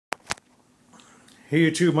Hey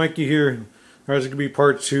YouTube, Mikey here. There's going to be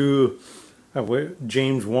part 2 of what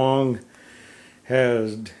James Wong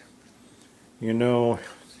has,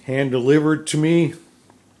 hand delivered to me.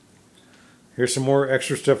 Here's some more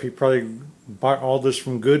extra stuff. He probably bought all this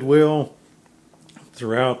from Goodwill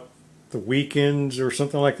throughout the weekends or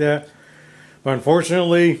something like that. But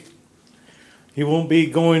unfortunately, he won't be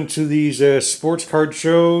going to these sports card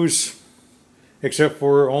shows except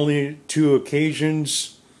for only 2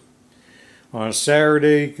 occasions. On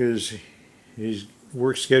Saturday, because his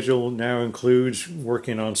work schedule now includes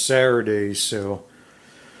working on Saturdays. So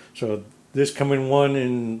this coming one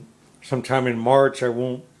in sometime in March, I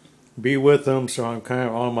won't be with him, so I'm kind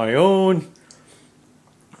of on my own.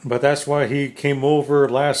 But that's why he came over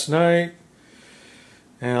last night,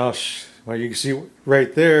 and well, you can see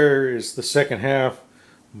right there is the second half.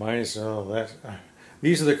 These are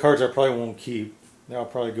the cards I probably won't keep. I'll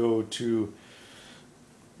probably go to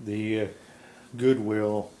the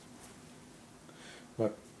Goodwill,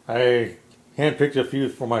 but I handpicked a few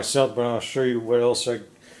for myself, but I'll show you what else I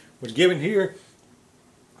was given here.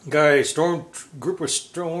 Got a group of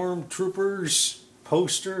stormtroopers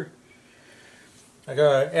poster. I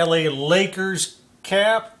got a LA Lakers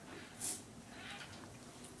cap.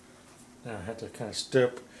 Now I have to kind of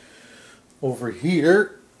step over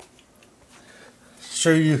here,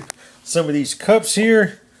 show you some of these cups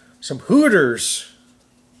here. Some Hooters.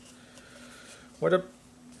 What up,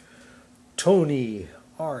 Tony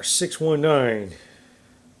R619?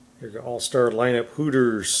 Here's the all-star lineup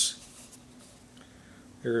Hooters.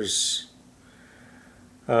 There's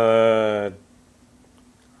Iona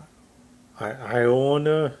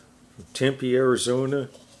from Tempe, Arizona.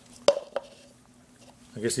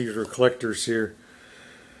 I guess these are collectors here.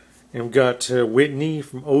 And we've got Whitney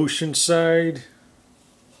from Oceanside.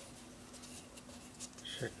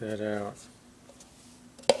 Check that out.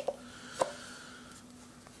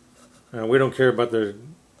 We don't care about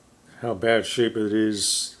how bad shape it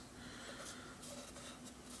is.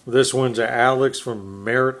 This one's Alex from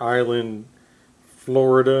Merritt Island,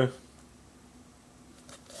 Florida.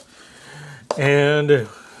 And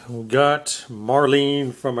we got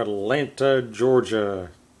Marlene from Atlanta, Georgia.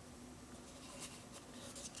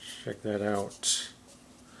 Check that out.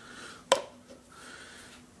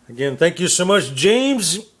 Again, thank you so much,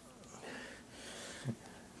 James.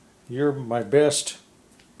 You're my best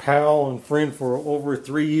pal and friend for over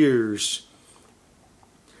 3 years.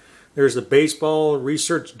 There's the Baseball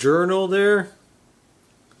Research Journal there.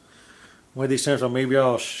 One of these times maybe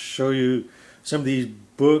I'll show you some of these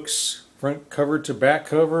books, front cover to back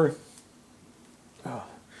cover.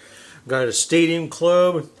 Got a Stadium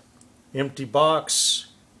Club, Empty Box,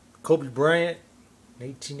 Kobe Bryant,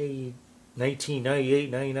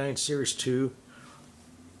 1998-99 Series 2.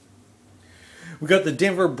 We got the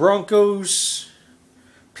Denver Broncos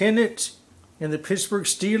pennant and the Pittsburgh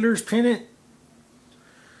Steelers pennant,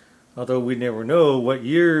 although we never know what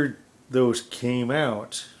year those came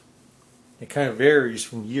out. It kind of varies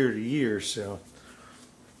from year to year, so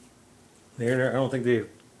I don't think they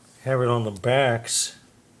have it on the backs.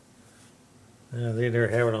 They never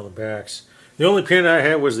have it on the backs. The only pennant I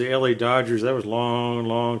had was the LA Dodgers. That was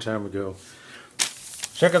long time ago.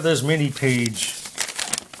 Check out this mini page.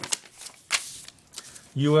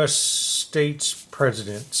 U.S. States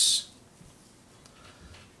Presidents.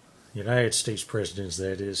 United States Presidents,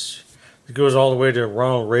 that is. It goes all the way to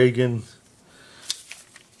Ronald Reagan.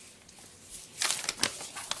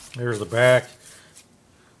 There's the back.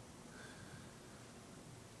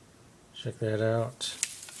 Check that out.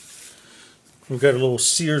 We've got a little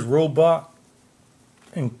Sears Roebuck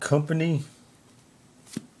and Company.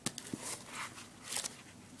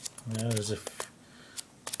 Now there's a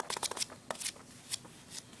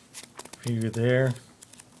few there.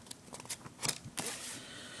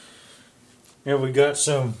 And we got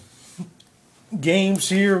some games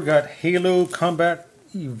here. We got Halo Combat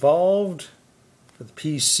Evolved for the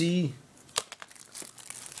PC.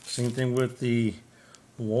 Same thing with the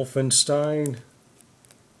Wolfenstein.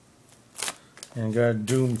 And got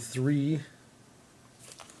Doom 3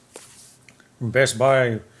 from Best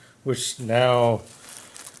Buy, which now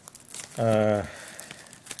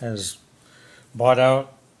has bought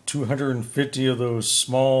out 250 of those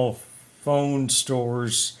small phone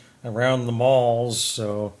stores around the malls,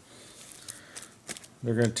 so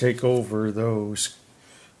they're going to take over those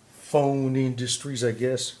phone industries, I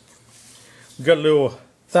guess. We got a little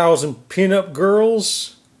 1,000 pinup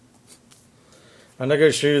girls. I'm not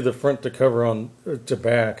going to show you the front to cover on to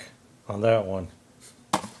back on that one.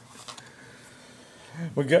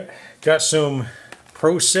 We got some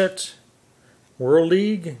Pro Set World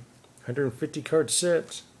League 150 card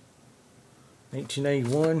set.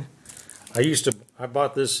 1991. I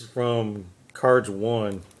bought this from Cards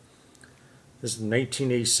One. This is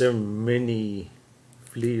 1987 mini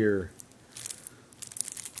Fleer.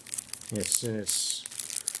 It's in its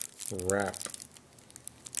wrap.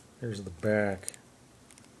 There's the back.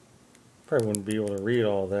 Probably wouldn't be able to read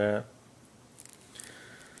all that.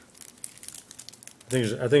 I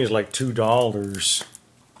think it's like $2.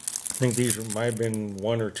 I think these might have been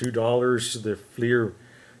 $1 or $2. The Fleer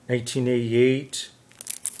 1988.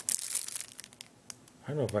 I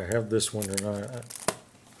don't know if I have this one or not.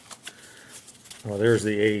 Oh, there's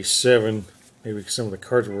the A7. Maybe some of the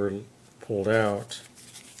cards were pulled out.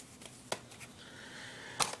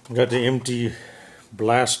 I've got the empty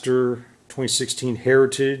Blaster 2016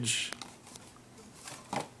 Heritage.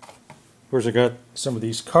 Of course, I got some of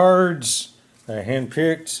these cards I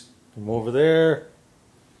handpicked from over there,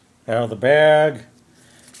 out of the bag.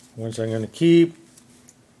 Ones I'm going to keep,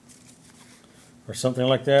 or something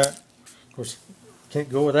like that. Of course, can't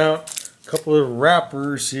go without a couple of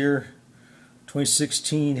wrappers here.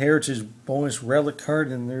 2016 Heritage bonus relic card,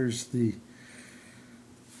 and there's the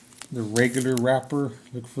regular wrapper.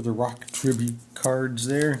 Look for the rock tribute cards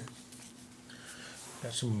there.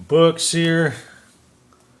 Got some books here.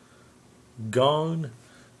 Gone.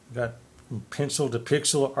 Got Pencil to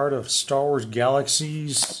Pixel Art of Star Wars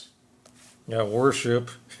Galaxies. Got Worship.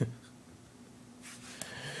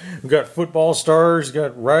 We've got Football Stars.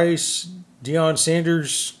 Got Rice, Deion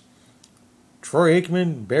Sanders, Troy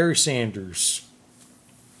Aikman, Barry Sanders.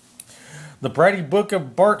 The Brady Book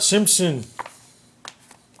of Bart Simpson.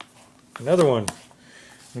 Another one.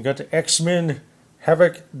 We got the X-Men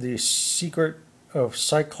Havoc, the Secret of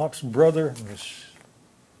Cyclops' Brother. Let's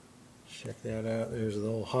check that out. There's the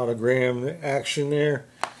little hologram action there.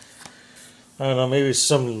 I don't know, maybe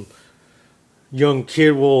some young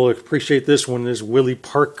kid will appreciate this one. This is Willie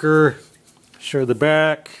Parker. Show the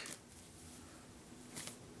back.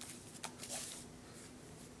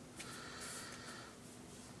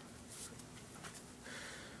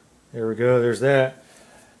 There we go, there's that.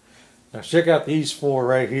 Now check out these four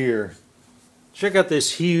right here. Check out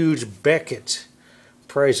this huge Beckett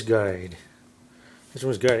price guide. This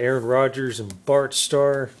one's got Aaron Rodgers and Bart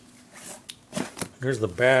Starr. Here's the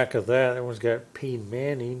back of that. That one's got Peyton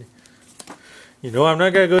Manning. You know, I'm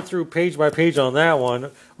not going to go through page by page on that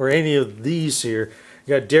one or any of these here.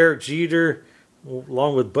 You got Derek Jeter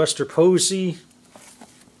along with Buster Posey.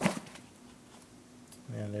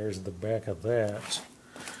 And there's the back of that.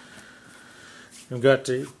 We've got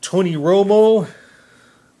Tony Romo.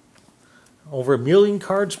 Over 1 million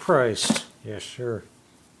cards priced. Yes, sure.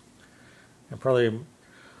 And probably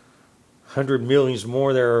 100 millions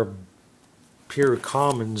more that are pure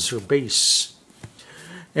commons or base.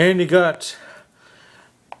 And you got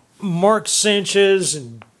Mark Sanchez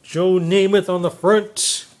and Joe Namath on the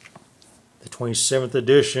front. The 27th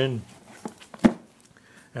edition.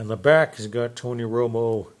 And the back has got Tony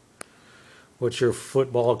Romo. What's your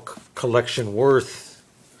football collection worth?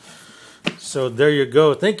 So there you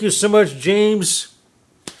go. Thank you so much, James.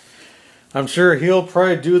 I'm sure he'll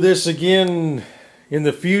probably do this again in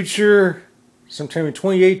the future, sometime in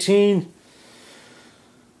 2018.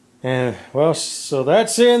 And, well, so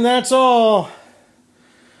that's it and that's all.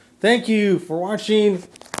 Thank you for watching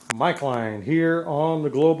Mike Line here on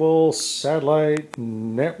the Global Satellite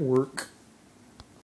Network.